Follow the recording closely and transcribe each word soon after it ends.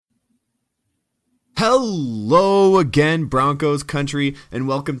Hello again, Broncos country, and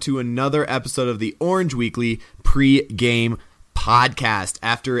welcome to another episode of the Orange Weekly pre-game podcast.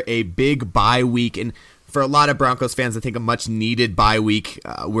 After a big bye week, and for a lot of Broncos fans, I think a much-needed bye week,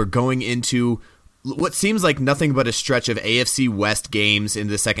 we're going into what seems like nothing but a stretch of AFC West games in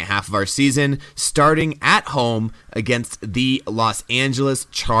the second half of our season, starting at home against the Los Angeles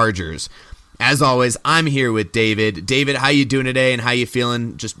Chargers. As always, I'm here with David. David, how you doing today, and how you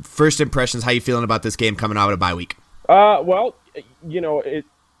feeling? Just first impressions, how you feeling about this game coming out of a bye week? Well,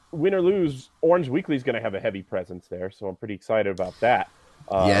 win or lose, Orange Weekly is going to have a heavy presence there, so I'm pretty excited about that.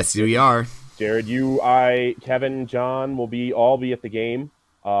 Yes, we are. Jared, you, I, Kevin, John will all be at the game.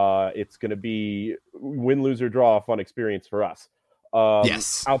 It's going to be win, lose, or draw, a fun experience for us.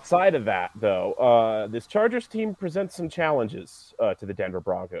 Yes. Outside of that, though, this Chargers team presents some challenges to the Denver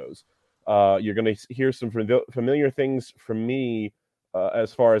Broncos. You're going to hear some familiar things from me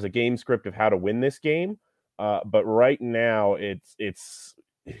as far as a game script of how to win this game. But right now, it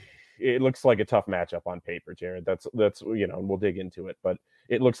looks like a tough matchup on paper, Jared. That's and we'll dig into it. But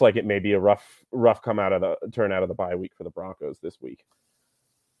it looks like it may be a rough turn out of the bye week for the Broncos this week.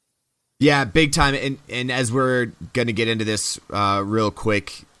 Yeah, big time. And as we're going to get into this real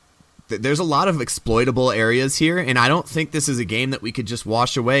quick, there's a lot of exploitable areas here, and I don't think this is a game that we could just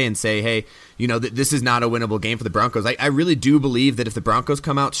wash away and say, hey, this is not a winnable game for the Broncos. I really do believe that if the Broncos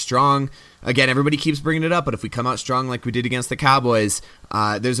come out strong, again, everybody keeps bringing it up, but if we come out strong like we did against the Cowboys,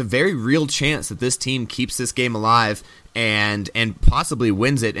 there's a very real chance that this team keeps this game alive and possibly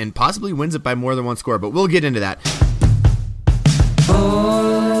wins it, by more than one score, but we'll get into that.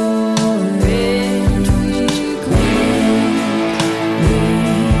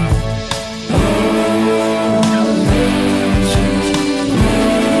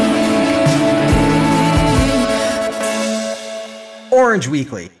 Orange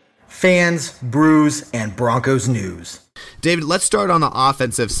Weekly, fans, brews, and Broncos news. David, let's start on the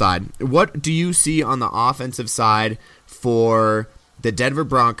offensive side. What do you see on the offensive side for the Denver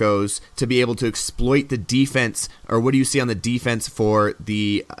Broncos to be able to exploit the defense, or what do you see on the defense for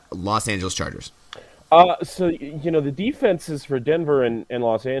the Los Angeles Chargers? The defenses for Denver and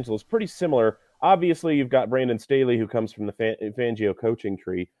Los Angeles pretty similar. Obviously, you've got Brandon Staley, who comes from the Fangio coaching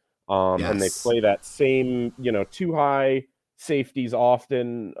tree, Yes. and they play that same, too high safeties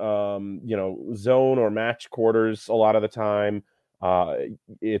often, zone or match quarters a lot of the time.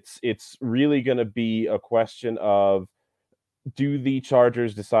 It's really going to be a question of, do the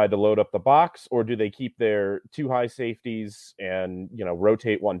Chargers decide to load up the box, or do they keep their too high safeties and,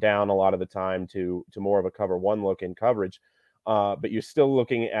 rotate one down a lot of the time to more of a cover one look in coverage? But you're still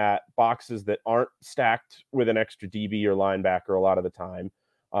looking at boxes that aren't stacked with an extra DB or linebacker a lot of the time.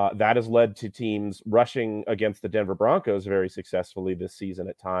 That has led to teams rushing against the Denver Broncos very successfully this season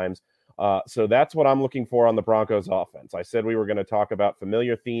at times. So that's what I'm looking for on the Broncos offense. I said we were going to talk about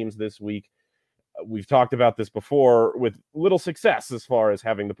familiar themes this week. We've talked about this before with little success as far as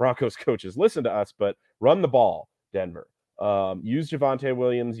having the Broncos coaches listen to us, but run the ball, Denver. Use Javonte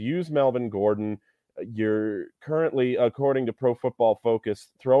Williams, use Melvin Gordon. You're currently, according to Pro Football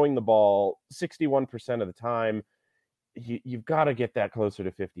Focus, throwing the ball 61% of the time. You've got to get that closer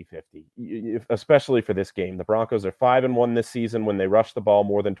to 50-50, especially for this game. The Broncos are 5-1 this season when they rush the ball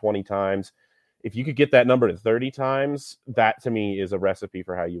more than 20 times. If you could get that number to 30 times, that to me is a recipe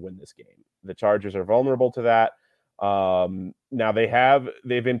for how you win this game. The Chargers are vulnerable to that. Now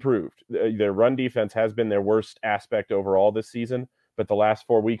they've improved. Their run defense has been their worst aspect overall this season, but the last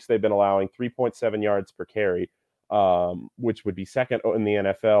 4 weeks they've been allowing 3.7 yards per carry, which would be second in the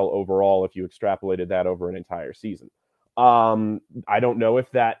NFL overall if you extrapolated that over an entire season. I don't know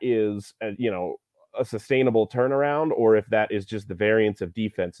if that is, a sustainable turnaround, or if that is just the variance of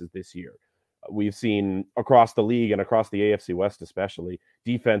defenses this year. We've seen across the league and across the AFC West especially,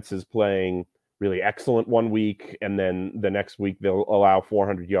 defenses playing really excellent 1 week, and then the next week they'll allow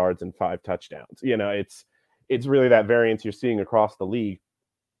 400 yards and 5 touchdowns. It's really that variance you're seeing across the league.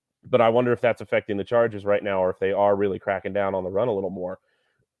 But I wonder if that's affecting the Chargers right now, or if they are really cracking down on the run a little more.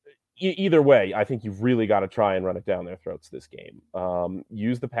 Either way, I think you've really got to try and run it down their throats this game.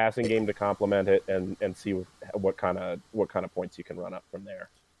 Use the passing game to complement it, and see what kind of points you can run up from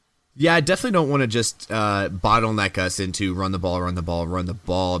there. Yeah, I definitely don't want to just bottleneck us into run the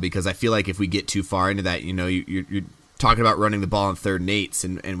ball, because I feel like if we get too far into that, you're talking about running the ball on 3rd and 8s,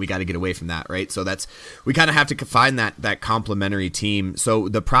 and we got to get away from that, right? So we kind of have to find that complementary team. So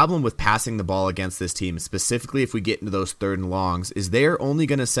the problem with passing the ball against this team, specifically if we get into those 3rd and longs, is they're only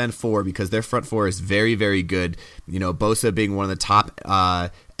going to send 4 because their front 4 is very, very good. Bosa being one of the top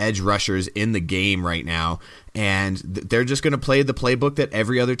edge rushers in the game right now, and they're just going to play the playbook that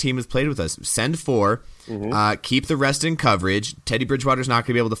every other team has played with us. Send 4, keep the rest in coverage. Teddy Bridgewater's not going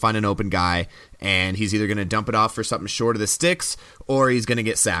to be able to find an open guy, and he's either going to dump it off for something short of the sticks, or he's going to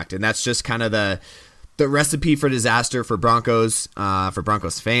get sacked. And that's just kind of the recipe for disaster for Broncos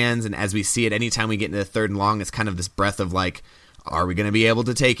fans. And as we see it, anytime we get into the 3rd and long, it's kind of this breath of like, are we going to be able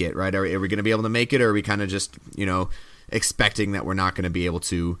to take it, right? Are we going to be able to make it, or are we kind of just, expecting that we're not going to be able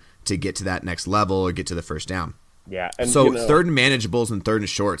to get to that next level or get to the first down? Yeah. And so 3rd and manageables and 3rd and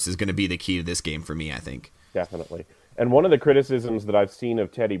shorts is going to be the key to this game for me, I think. Definitely. And one of the criticisms that I've seen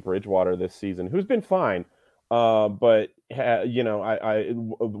of Teddy Bridgewater this season, who's been fine, but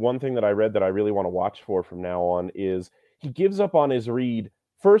one thing that I read that I really want to watch for from now on is he gives up on his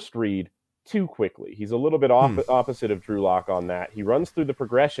first read too quickly. He's a little bit opposite of Drew Lock on that. He runs through the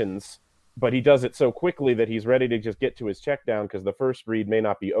progressions, but he does it so quickly that he's ready to just get to his check down because the first read may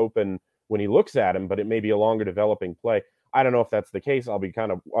not be open when he looks at him, but it may be a longer developing play. I don't know if that's the case. I'll be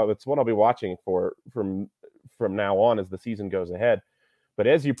it's what I'll be watching for from now on as the season goes ahead. But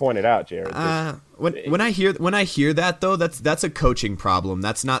as you pointed out, Jared, when I hear that though, that's a coaching problem.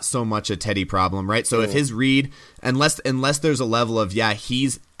 That's not so much a Teddy problem, right? So if his read, unless there's a level of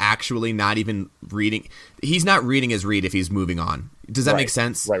he's actually not even reading, he's not reading his read if he's moving on. Does that make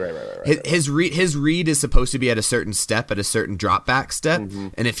sense? Right. His read is supposed to be at a certain step, at a certain drop back step,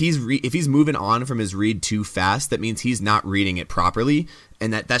 and if he's moving on from his read too fast, that means he's not reading it properly,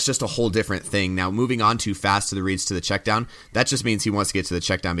 and that's just a whole different thing. Now, moving on too fast to the reads to the check down, that just means he wants to get to the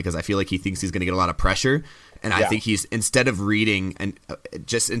check down because I feel like he thinks he's going to get a lot of pressure. And I think he's, instead of reading and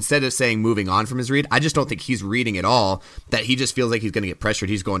instead of saying moving on from his read, I just don't think he's reading at all, that he just feels like he's going to get pressured.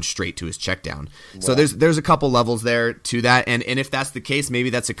 He's going straight to his check down. Wow. So there's a couple levels there to that. And if that's the case, maybe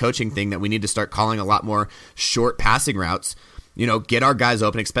that's a coaching thing that we need to start calling a lot more short passing routes. Get our guys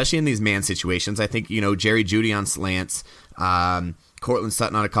open, especially in these man situations. I think, Jerry Jeudy on slants, Cortland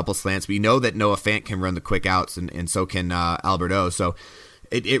Sutton on a couple slants. We know that Noah Fant can run the quick outs, and so can Albert O. So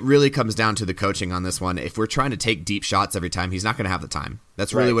it really comes down to the coaching on this one. If we're trying to take deep shots every time, he's not going to have the time.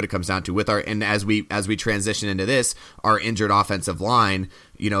 That's really what it comes down to. And as we transition into this, our injured offensive line,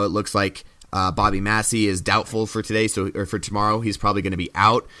 it looks like Bobby Massey is doubtful for today, or for tomorrow. He's probably going to be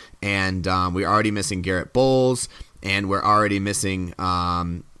out, and we're already missing Garrett Bowles, and we're already missing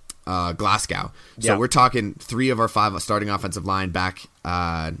Glasgow. So we're talking 3 of our 5 starting offensive line back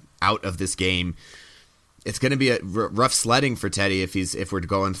out of this game. It's going to be a rough sledding for Teddy if we're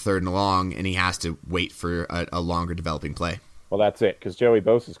going 3rd and long, and he has to wait for a longer developing play. Well, that's it, because Joey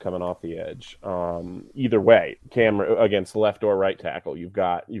Bosa's coming off the edge. Either way, Cam against left or right tackle, you've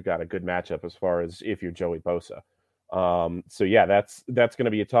got a good matchup as far as if you're Joey Bosa. So yeah, that's going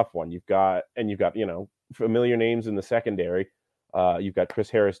to be a tough one. You've got familiar names in the secondary. You've got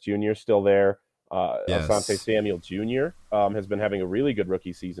Chris Harris Jr. still there. Yes. Asante Samuel Jr. Has been having a really good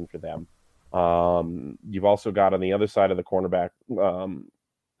rookie season for them. You've also got on the other side of the cornerback,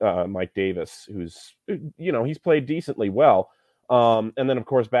 Mike Davis, who's, he's played decently well. And then of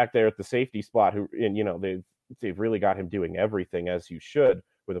course back there at the safety spot, they've really got him doing everything as you should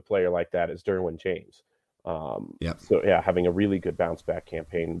with a player like that as Derwin James. So yeah, having a really good bounce back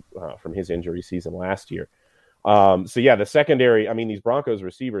campaign from his injury season last year. The secondary, these Broncos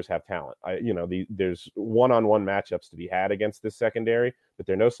receivers have talent. There's one-on-one matchups to be had against this secondary, but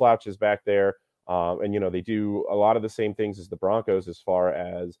there are no slouches back there. They do a lot of the same things as the Broncos as far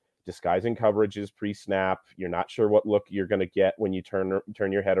as disguising coverages pre-snap. You're not sure what look you're going to get when you turn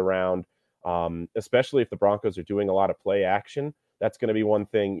your head around, especially if the Broncos are doing a lot of play action. That's going to be one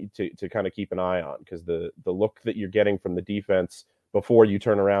thing to kind of keep an eye on, because the look that you're getting from the defense before you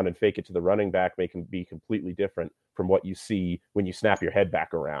turn around and fake it to the running back may be completely different from what you see when you snap your head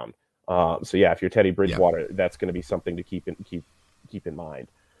back around. If you're Teddy Bridgewater, that's going to be something to keep in mind.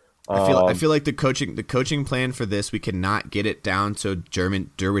 I feel like the coaching plan for this, we cannot get it down to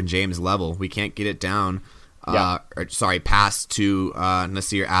Derwin James level. We can't get it down past to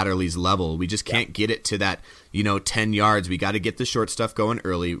Nasir Adderley's level. We just can't get it to that 10 yards. We got to get the short stuff going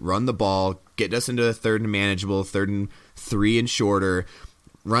early, run the ball, get us into the 3rd and manageable, 3rd and 3 and shorter,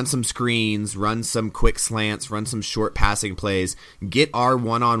 run some screens, run some quick slants, run some short passing plays, get our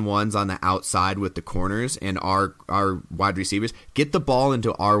one-on-ones on the outside with the corners and our wide receivers, get the ball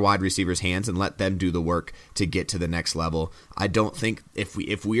into our wide receivers' hands and let them do the work to get to the next level. I don't think if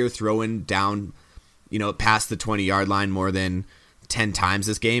we are throwing down, past the 20-yard line more than 10 times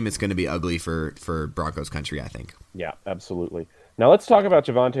this game, it's going to be ugly for Broncos country, I think. Yeah, absolutely. Now let's talk about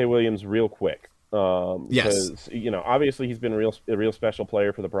Javonte Williams real quick. Yes. Because, obviously he's been a real special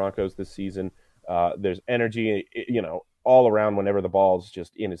player for the Broncos this season. There's energy, all around whenever the ball's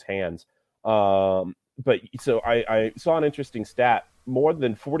just in his hands. But so I saw an interesting stat. More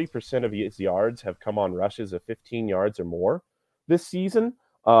than 40% of his yards have come on rushes of 15 yards or more this season,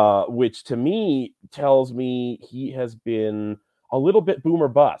 which to me tells me he has been a little bit boom or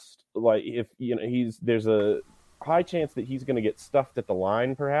bust. Like, if there's a high chance that he's going to get stuffed at the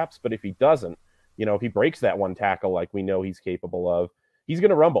line, perhaps. But if he doesn't, if he breaks that one tackle like we know he's capable of, he's going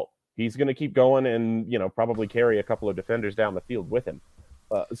to rumble. He's going to keep going and, probably carry a couple of defenders down the field with him.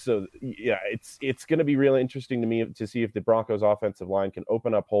 So it's going to be really interesting to me to see if the Broncos offensive line can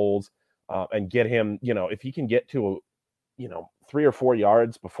open up holes and get him, if he can get to, 3 or 4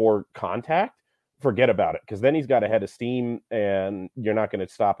 yards before contact, forget about it. Because then he's got a head of steam and you're not going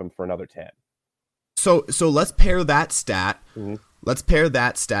to stop him for another 10. So let's pair that stat. Mm-hmm. Let's pair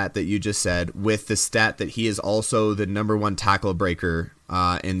that stat that you just said with the stat that he is also the number 1 tackle breaker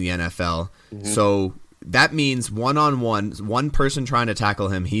in the NFL. Mm-hmm. So that means one-on-one, one person trying to tackle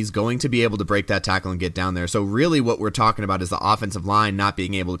him, he's going to be able to break that tackle and get down there. So really what we're talking about is the offensive line not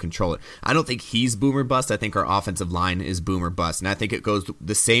being able to control it. I don't think he's boomer bust. I think our offensive line is boomer bust. And I think it goes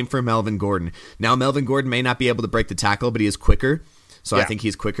the same for Melvin Gordon. Now, Melvin Gordon may not be able to break the tackle, but he is quicker. So yeah. I think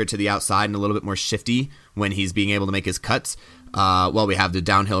he's quicker to the outside and a little bit more shifty when he's being able to make his cuts. While we have the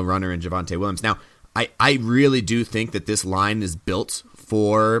downhill runner in Javonte Williams. Now, I really do think that this line is built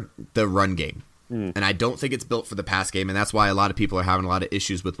for the run game. And I don't think it's built for the pass game, and that's why a lot of people are having a lot of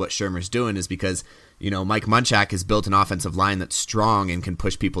issues with what Shurmur's doing, is because, Mike Munchak has built an offensive line that's strong and can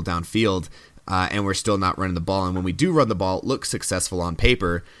push people downfield, and we're still not running the ball. And when we do run the ball, it looks successful on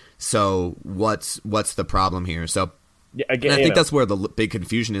paper. So what's the problem here? So yeah, again, I think that's where the big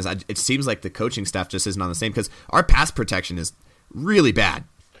confusion is. It seems like the coaching staff just isn't on the same, because our pass protection is really bad.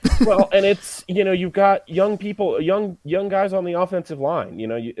 Well, and it's, you've got young people, young guys on the offensive line,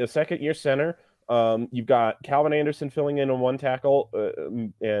 a second-year center. You've got Calvin Anderson filling in on one tackle,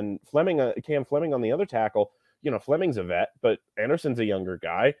 and Cam Fleming on the other tackle. Fleming's a vet, but Anderson's a younger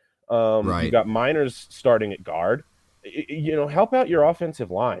guy. Right. You've got Miners starting at guard. Help out your offensive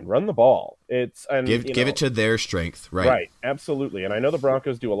line, run the ball. Give it to their strength, right? Right, absolutely. And I know the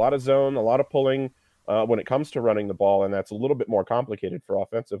Broncos do a lot of zone, a lot of pulling when it comes to running the ball, and that's a little bit more complicated for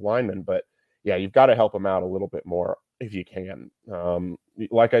offensive linemen. But yeah, you've got to help them out a little bit more if you can.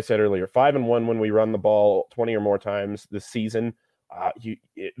 Like I said earlier, 5-1 when we run the ball 20 or more times this season.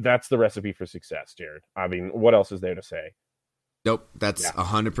 That's the recipe for success, Jared. I mean, what else is there to say? Nope, that's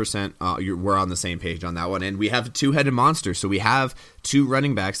 100%. We're on the same page on that one. And we have a two-headed monster, so we have 2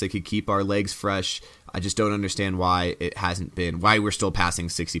 running backs that could keep our legs fresh. I just don't understand why we're still passing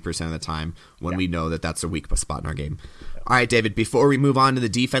 60% of the time when we know that that's a weak spot in our game. All right, David, before we move on to the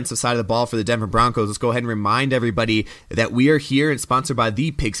defensive side of the ball for the Denver Broncos, let's go ahead and remind everybody that we are here and sponsored by the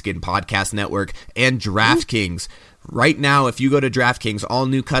Pigskin Podcast Network and DraftKings. Right now, if you go to DraftKings, all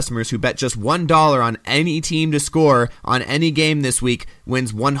new customers who bet just $1 on any team to score on any game this week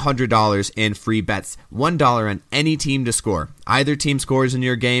wins $100 in free bets. $1 on any team to score. Either team scores in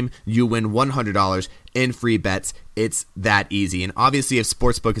your game, you win $100 in free bets. It's that easy. And obviously, if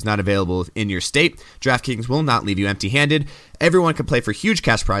Sportsbook is not available in your state, DraftKings will not leave you empty-handed. Everyone can play for huge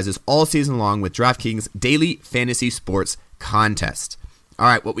cash prizes all season long with DraftKings Daily Fantasy Sports Contest. All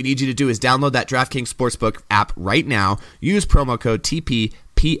right, what we need you to do is download that DraftKings Sportsbook app right now. Use promo code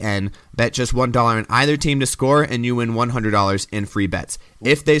TPPN. Bet just $1 on either team to score, and you win $100 in free bets.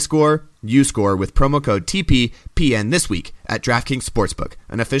 If they score, you score with promo code TPPN this week at DraftKings Sportsbook,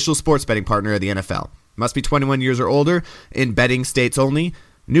 an official sports betting partner of the NFL. Must be 21 years or older in betting states only.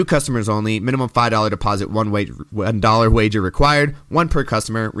 New customers only. Minimum $5 deposit, $1 wager required. 1 per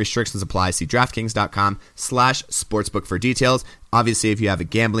customer. Restrictions apply. See DraftKings.com/sportsbook for details. Obviously, if you have a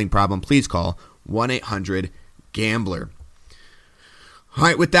gambling problem, please call 1-800-GAMBLER. All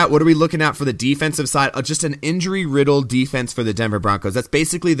right, with that, what are we looking at for the defensive side? Just an injury-riddled defense for the Denver Broncos. That's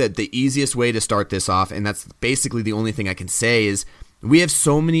basically the easiest way to start this off, and that's basically the only thing I can say is we have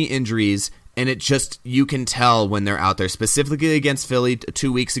so many injuries. And you can tell when they're out there, specifically against Philly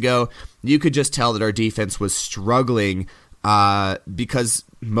 2 weeks ago, you could just tell that our defense was struggling because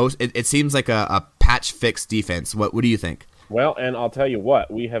it seems like a patch fix defense. What do you think? Well, and I'll tell you what,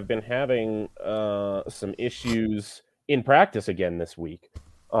 we have been having some issues in practice again this week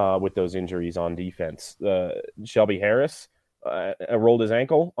with those injuries on defense. Shelby Harris rolled his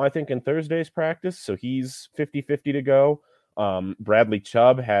ankle, I think, in Thursday's practice, so he's 50-50 to go. Bradley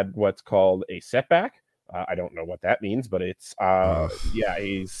Chubb had what's called a setback. I don't know what that means, but it's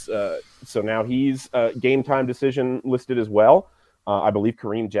he's so now he's game time decision listed as well. I believe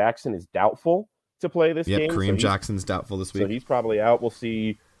Kareem Jackson is doubtful to play this game. Kareem Jackson's doubtful this week. So he's probably out. We'll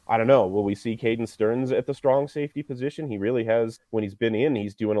see I don't know. Will we see Caden Stearns at the strong safety position? He really has, when he's been in,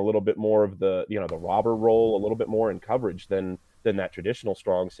 he's doing a little bit more of the, the robber role, a little bit more in coverage than that traditional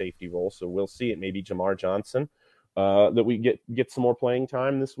strong safety role. So we'll see it. Maybe Jamar Johnson, that we get some more playing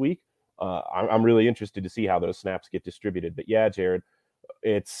time this week. I'm really interested to see how those snaps get distributed. But yeah, Jared,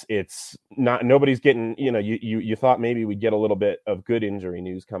 it's not, nobody's getting, you thought maybe we'd get a little bit of good injury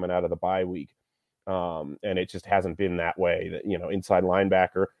news coming out of the bye week. And it just hasn't been that way. That, inside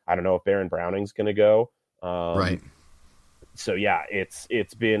linebacker, I don't know if Baron Browning's going to go. Right. So yeah,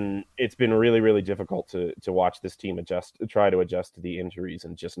 it's been really, really difficult to watch this team try to adjust to the injuries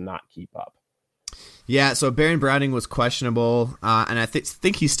and just not keep up. Yeah, so Baron Browning was questionable, and I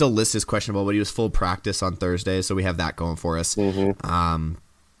think he still lists as questionable, but he was full practice on Thursday, so we have that going for us. Mm-hmm.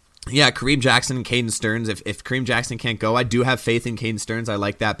 Yeah, Kareem Jackson and Caden Stearns. If Kareem Jackson can't go, I do have faith in Caden Stearns. I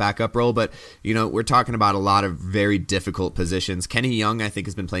like that backup role, but we're talking about a lot of very difficult positions. Kenny Young, I think,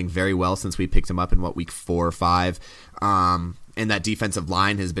 has been playing very well since we picked him up in week 4 or 5. And that defensive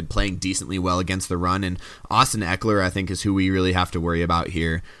line has been playing decently well against the run. And Austin Eckler, I think, is who we really have to worry about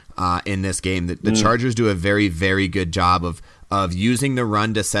here in this game. The Chargers do a very, very good job of using the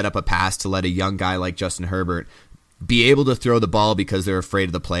run to set up a pass to let a young guy like Justin Herbert be able to throw the ball because they're afraid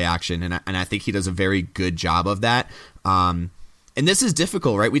of the play action. And I think he does a very good job of that. And this is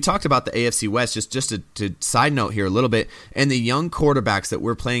difficult, right? We talked about the AFC West, just to side note here a little bit, and the young quarterbacks that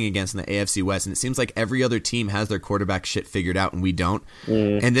we're playing against in the AFC West, and it seems like every other team has their quarterback shit figured out, and we don't.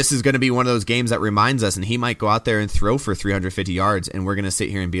 And this is going to be one of those games that reminds us, and he might go out there and throw for 350 yards, and we're going to sit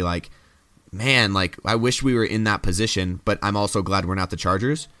here and be like, man, I wish we were in that position, but I'm also glad we're not the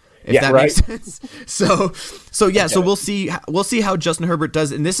Chargers. If that makes sense. So we'll see how Justin Herbert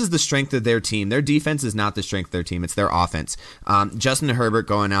does. And this is the strength of their team. Their defense is not the strength of their team. It's their offense. Justin Herbert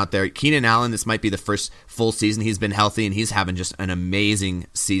going out there. Keenan Allen, this might be the first full season he's been healthy, and he's having just an amazing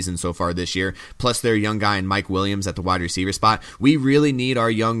season so far this year. Plus their young guy in Mike Williams at the wide receiver spot. We really need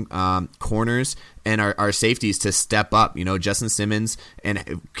our young corners and our safeties to step up. Justin Simmons and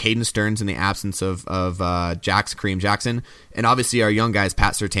Caden Stearns in the absence of Kareem Jackson. And obviously our young guys,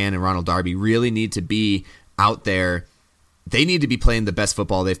 Pat Surtain and Ronald Darby, really need to be out there. They need to be playing the best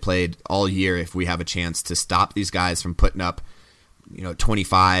football they've played all year if we have a chance to stop these guys from putting up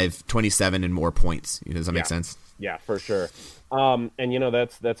 25, 27 and more points. Does that make sense? Yeah, for sure. And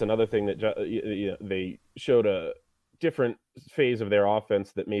that's another thing that they showed a different phase of their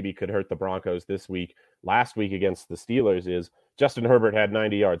offense that maybe could hurt the Broncos this week. Last week against the Steelers is Justin Herbert had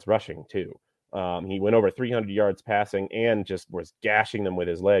 90 yards rushing too. He went over 300 yards passing and just was gashing them with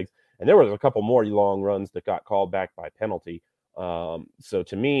his legs. And there was a couple more long runs that got called back by penalty. So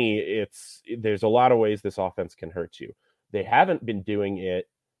to me, there's a lot of ways this offense can hurt you. They haven't been doing it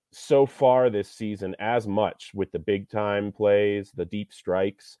so far this season as much with the big time plays, the deep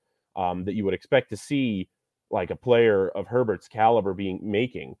strikes that you would expect to see like a player of Herbert's caliber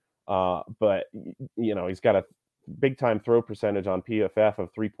making. But he's got a big time throw percentage on PFF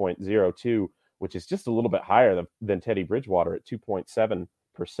of 3.02, which is just a little bit higher than Teddy Bridgewater at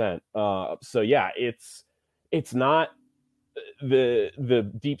 2.7%. So yeah, it's not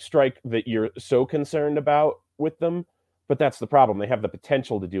the deep strike that you're so concerned about with them, but that's the problem. They have the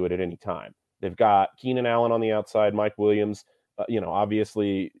potential to do it at any time. They've got Keenan Allen on the outside, Mike Williams.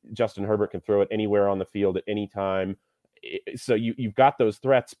 Obviously Justin Herbert can throw it anywhere on the field at any time. So you've got those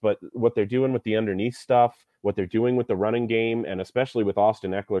threats, but what they're doing with the underneath stuff, what they're doing with the running game, and especially with Austin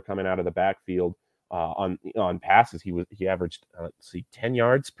Eckler coming out of the backfield on passes, he averaged 10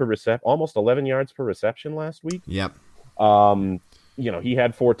 yards per reception, almost 11 yards per reception last week. Yep. He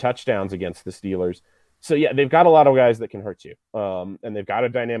had 4 touchdowns against the Steelers. So yeah, they've got a lot of guys that can hurt you, and they've got a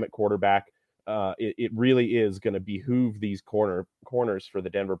dynamic quarterback. It really is going to behoove these corners for the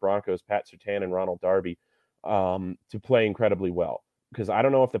Denver Broncos, Pat Surtain and Ronald Darby, to play incredibly well, because I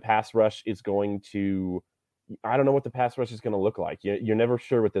don't know if the pass rush is going to. I don't know what the pass rush is going to look like. You're never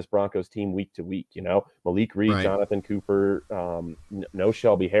sure with this Broncos team week to week. Malik Reed, right. Jonathan Cooper, no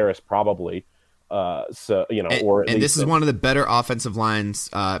Shelby Harris probably. Or this is one of the better offensive lines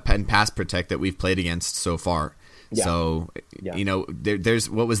and pass protect that we've played against so far. Yeah. So, there's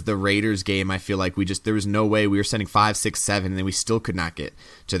what was the Raiders game. I feel like there was no way we were sending 5, 6, 7, and then we still could not get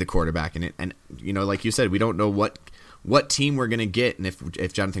to the quarterback. And like you said, we don't know what team we're going to get and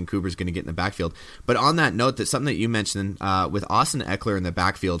if Jonathan Cooper is going to get in the backfield. But on that note, that's something that you mentioned with Austin Eckler in the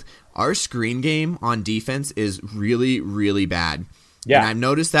backfield, our screen game on defense is really, really bad. Yeah. And I've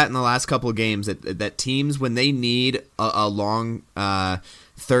noticed that in the last couple of games that teams, when they need a long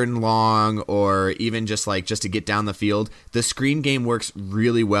third and long, or even just to get down the field, the screen game works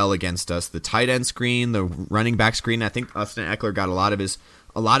really well against us. The tight end screen, the running back screen. I think Austin Eckler got a lot of his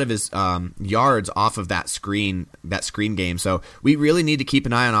a lot of his yards off of that screen game. So we really need to keep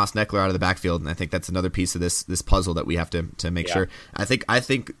an eye on Austin Eckler out of the backfield, and I think that's another piece of this puzzle that we have to make sure. I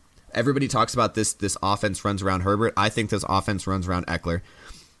think everybody talks about this offense runs around Herbert. I think this offense runs around Eckler.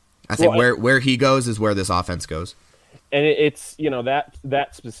 I think where he goes is where this offense goes. And it's, that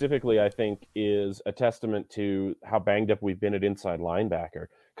specifically, I think, is a testament to how banged up we've been at inside linebacker.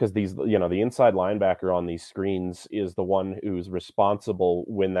 Because the inside linebacker on these screens is the one who's responsible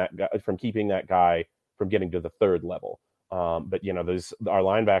from keeping that guy from getting to the third level. But our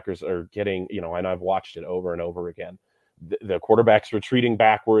linebackers are getting, and I've watched it over and over again. The quarterback's retreating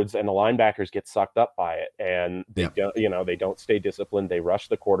backwards, and the linebackers get sucked up by it, and they don't stay disciplined. They rush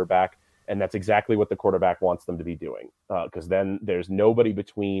the quarterback. And that's exactly what the quarterback wants them to be doing, because then there's nobody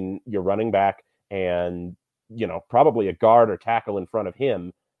between your running back and, probably a guard or tackle in front of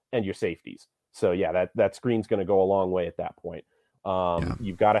him and your safeties. So, yeah, that screen's going to go a long way at that point.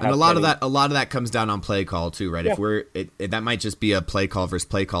 You've got to have, and a lot of that comes down on play call too, right? Yeah. If that might just be a play call versus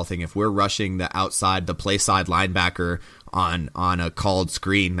play call thing. If we're rushing the play side linebacker on a called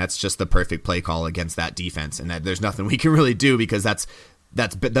screen, that's just the perfect play call against that defense, and there's nothing we can really do, because that's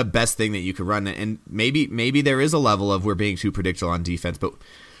the best thing that you could run. And maybe there is a level of we're being too predictable on defense, but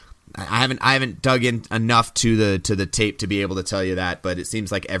I haven't dug in enough to the tape to be able to tell you that. But it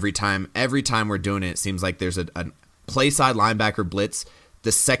seems like every time we're doing it seems like there's a play side linebacker blitz.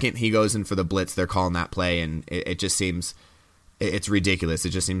 The second he goes in for the blitz, they're calling that play, and it just seems it's ridiculous. It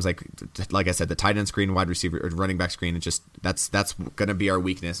just seems like I said, the tight end screen, wide receiver, or running back screen. It just that's going to be our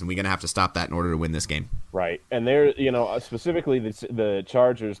weakness, and we're going to have to stop that in order to win this game. Right, and there, specifically the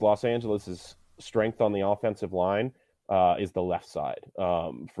Chargers, Los Angeles' strength on the offensive line is the left side.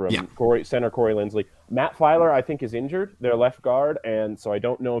 From center Corey Linsley, Matt Filer, I think, is injured, their left guard, and so I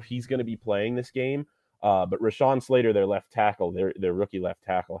don't know if he's going to be playing this game. But Rashawn Slater, their left tackle, their rookie left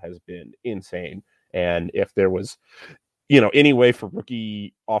tackle, has been insane. And if there was any way for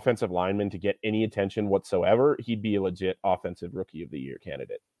rookie offensive linemen to get any attention whatsoever, he'd be a legit offensive rookie of the year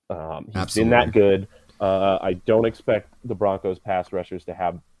candidate. He's been that good. I don't expect the Broncos pass rushers to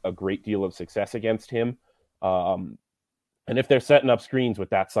have a great deal of success against him. And if they're setting up screens with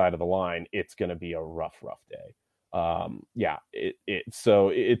that side of the line, it's going to be a rough day.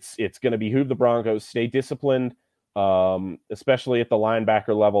 So it's going to behoove the Broncos stay disciplined, especially at the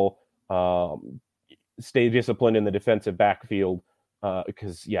linebacker level. Stay disciplined in the defensive backfield,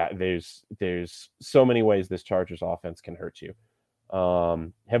 because there's so many ways this Chargers offense can hurt you.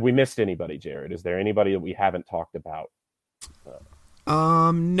 Have we missed anybody, Jared? Is there anybody that we haven't talked about?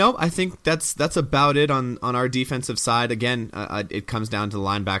 No, I think that's about it on our defensive side. Again, it comes down to the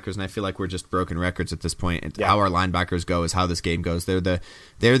linebackers, and I feel like we're just broken records at this point. How our linebackers go is how this game goes. They're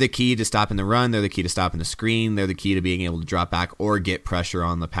the key to stopping the run. They're the key to stopping the screen. They're the key to being able to drop back or get pressure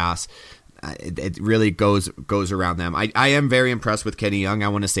on the pass. It really goes around them. I am very impressed with Kenny Young. I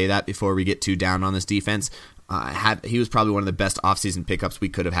want to say that before we get too down on this defense. He was probably one of the best offseason pickups we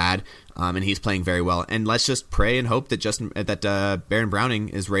could have had, and he's playing very well. And let's just pray and hope that Baron Browning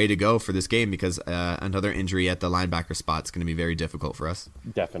is ready to go for this game, because another injury at the linebacker spot is going to be very difficult for us.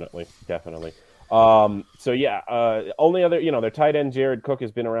 Definitely. Only other, their tight end Jared Cook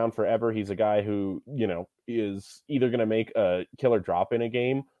has been around forever. He's a guy who, is either going to make a killer drop in a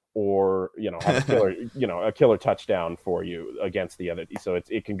game or have a killer touchdown for you against the other. So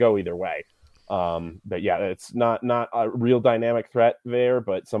it can go either way. But yeah, it's not a real dynamic threat there,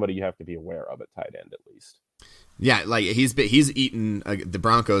 but somebody you have to be aware of at tight end at least. Yeah, like he's eaten the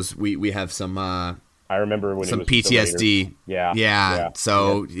Broncos. We have some. I remember when some PTSD. Yeah.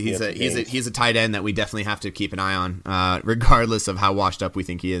 So he's a tight end that we definitely have to keep an eye on, regardless of how washed up we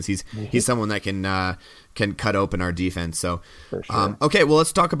think he is. He's someone that can cut open our defense. So, for sure. Okay, well,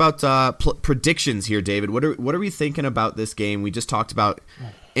 let's talk about predictions here, David. What are we thinking about this game? We just talked about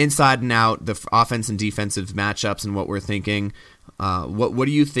inside and out, the offense and defensive matchups, and what we're thinking. What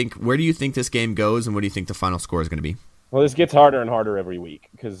do you think? Where do you think this game goes, and what do you think the final score is going to be? Well, this gets harder and harder every week,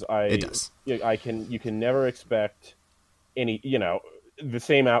 because it does. You can never expect any, the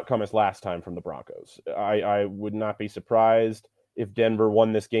same outcome as last time from the Broncos. I would not be surprised if Denver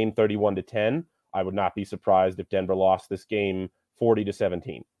won this game 31-10. I would not be surprised if Denver lost this game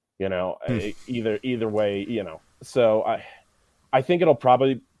 40-17. Either way, So I think it'll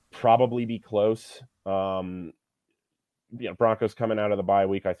probably be close. Broncos coming out of the bye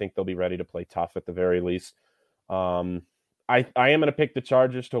week, I think they'll be ready to play tough at the very least. I am going to pick the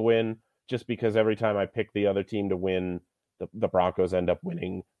Chargers to win, just because every time I pick the other team to win, the Broncos end up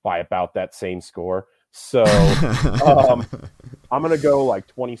winning by about that same score. So I'm going to go like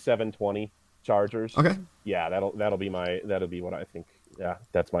 27-20 Chargers. Okay. Yeah, that'll be what I think Yeah,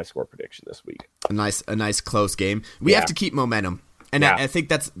 that's my score prediction this week. A nice close game. We have to keep momentum. And I think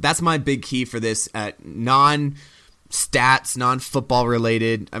that's my big key for this. Non-stats, non-football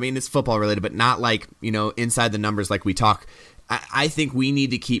related. I mean, it's football related, but not like, inside the numbers like we talk. I think we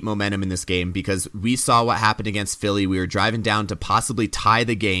need to keep momentum in this game because we saw what happened against Philly. We were driving down to possibly tie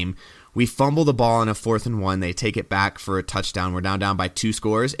the game. We fumble the ball on a 4th and 1. They take it back for a touchdown. We're down by 2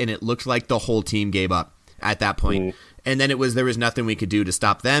 scores, and it looked like the whole team gave up at that point. And then there was nothing we could do to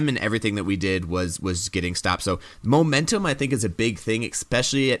stop them, and everything that we did was getting stopped. So momentum, I think, is a big thing,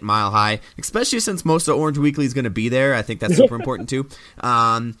 especially at Mile High, especially since most of Orange Weekly is going to be there. I think that's super important too.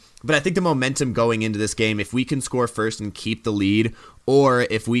 But I think the momentum going into this game, if we can score first and keep the lead, or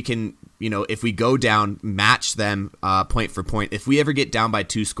if we can, if we go down, match them point for point. If we ever get down by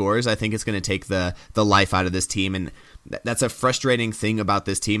 2 scores, I think it's going to take the life out of this team. And that's a frustrating thing about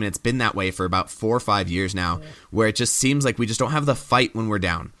this team, and it's been that way for about 4 or 5 years now, where it just seems like we just don't have the fight when we're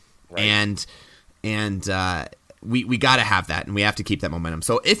down. Right. And we got to have that, and we have to keep that momentum.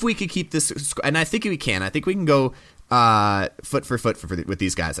 So if we could keep this, and I think we can. I think we can go foot for foot with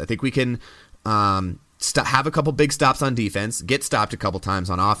these guys. I think we can have a couple big stops on defense, get stopped a couple times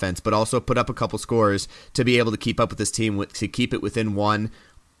on offense, but also put up a couple scores to be able to keep up with this team, to keep it within one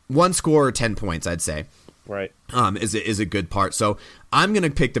score or 10 points, I'd say. Right. Is a good part. So I'm going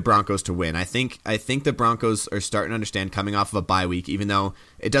to pick the Broncos to win. I think the Broncos are starting to understand, coming off of a bye week, even though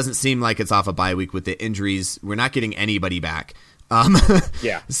it doesn't seem like it's off a bye week with the injuries. We're not getting anybody back.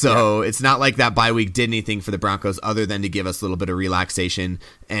 So it's not like that bye week did anything for the Broncos other than to give us a little bit of relaxation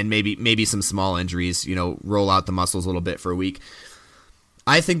and maybe some small injuries, roll out the muscles a little bit for a week.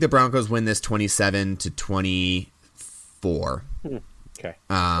 I think the Broncos win this 27-24. Okay.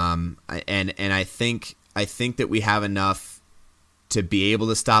 And I think that we have enough to be able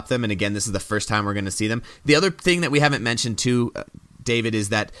to stop them. And again, this is the first time we're going to see them. The other thing that we haven't mentioned too, David, is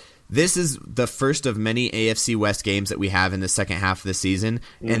that this is the first of many AFC West games that we have in the second half of the season.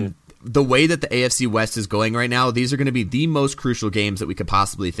 And the way that the AFC West is going right now, these are going to be the most crucial games that we could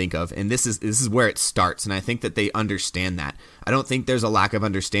possibly think of. And this is where it starts. And I think that they understand that. I don't think there's a lack of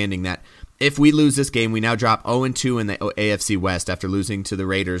understanding that if we lose this game, we now drop 0-2 in the AFC West after losing to the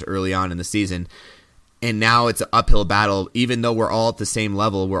Raiders early on in the season. And now it's an uphill battle, even though we're all at the same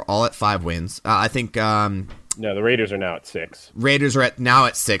level. We're all at 5 wins. I think... no, the Raiders are now at 6. Raiders are now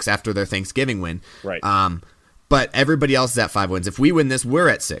at 6 after their Thanksgiving win. Right. But everybody else is at 5 wins. If we win this, we're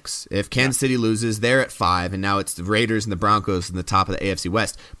at 6. If Kansas City loses, they're at 5. And now it's the Raiders and the Broncos in the top of the AFC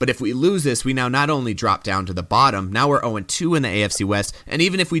West. But if we lose this, we now not only drop down to the bottom, now we're 0-2 in the AFC West. And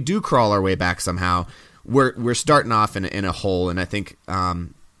even if we do crawl our way back somehow, we're starting off in a hole. And I think...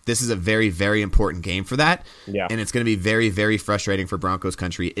 this is a very, very important game for that. Yeah. And it's going to be very, very frustrating for Broncos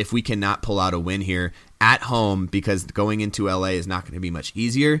country if we cannot pull out a win here at home, because going into LA is not going to be much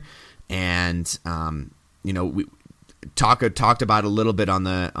easier. And, we talked about a little bit on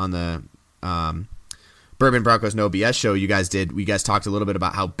the Bourbon Broncos No BS show you guys did. We guys talked a little bit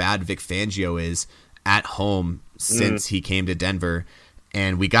about how bad Vic Fangio is at home since he came to Denver.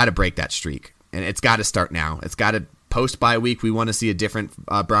 And we got to break that streak. And it's got to start now. It's got to post-bye week. We want to see a different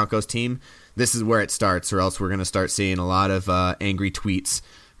Broncos team. This is where it starts, or else we're going to start seeing a lot of angry tweets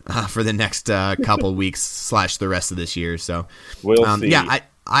for the next couple weeks / the rest of this year. So we'll see. Yeah,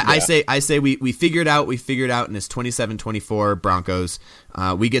 I say we figure it out. We figured out, and it's 27-24 Broncos.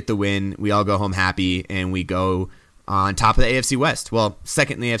 We get the win. We all go home happy, and we go on top of the AFC West. Well,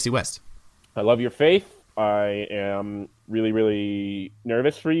 second in the AFC West. I love your faith. I am really, really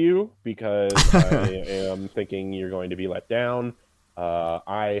nervous for you because I am thinking you're going to be let down. But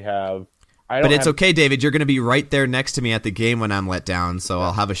it's okay, David. You're going to be right there next to me at the game when I'm let down, so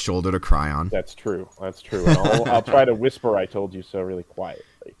I'll have a shoulder to cry on. That's true. And I'll try to whisper "I told you so" really quietly.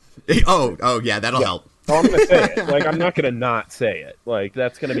 Oh yeah, that'll help. Oh, I'm going to say it. Like, I'm not going to not say it. Like,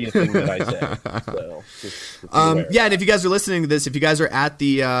 that's going to be a thing that I say. So, yeah, and if you guys are listening to this, if you guys are at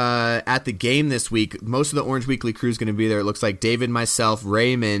the game this week, most of the Orange Weekly crew is going to be there. It looks like David, myself,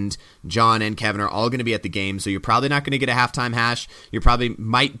 Raymond, John, and Kevin are all going to be at the game. So you're probably not going to get a halftime hash. You probably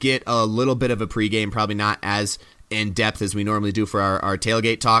might get a little bit of a pregame, probably not as in depth as we normally do for our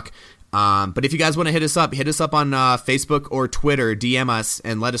tailgate talk. But if you guys want to hit us up on Facebook or Twitter, DM us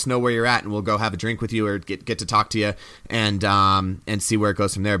and let us know where you're at, and we'll go have a drink with you or get to talk to you and see where it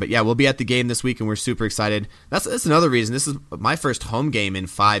goes from there. But yeah, we'll be at the game this week, and we're super excited. That's another reason. This is my first home game in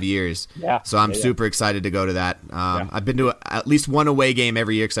 5 years. Yeah. So I'm super excited to go to that. I've been to at least one away game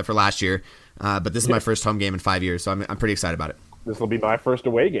every year except for last year. But this is my first home game in 5 years, so I'm pretty excited about it. This will be my first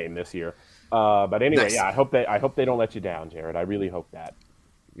away game this year. But anyway, nice. Yeah, I hope they don't let you down, Jared. I really hope that.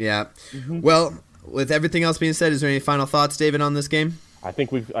 Yeah. Well, with everything else being said, is there any final thoughts, David, on this game? I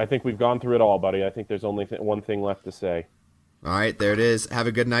think we've gone through it all, buddy. I think there's only one thing left to say. All right, there it is. Have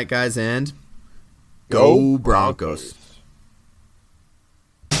a good night, guys, and go Broncos.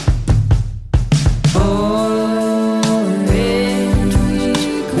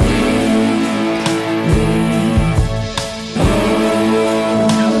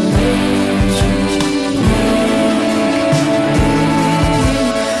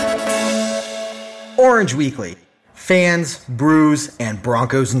 Orange Weekly. Fans, brews, and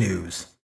Broncos news.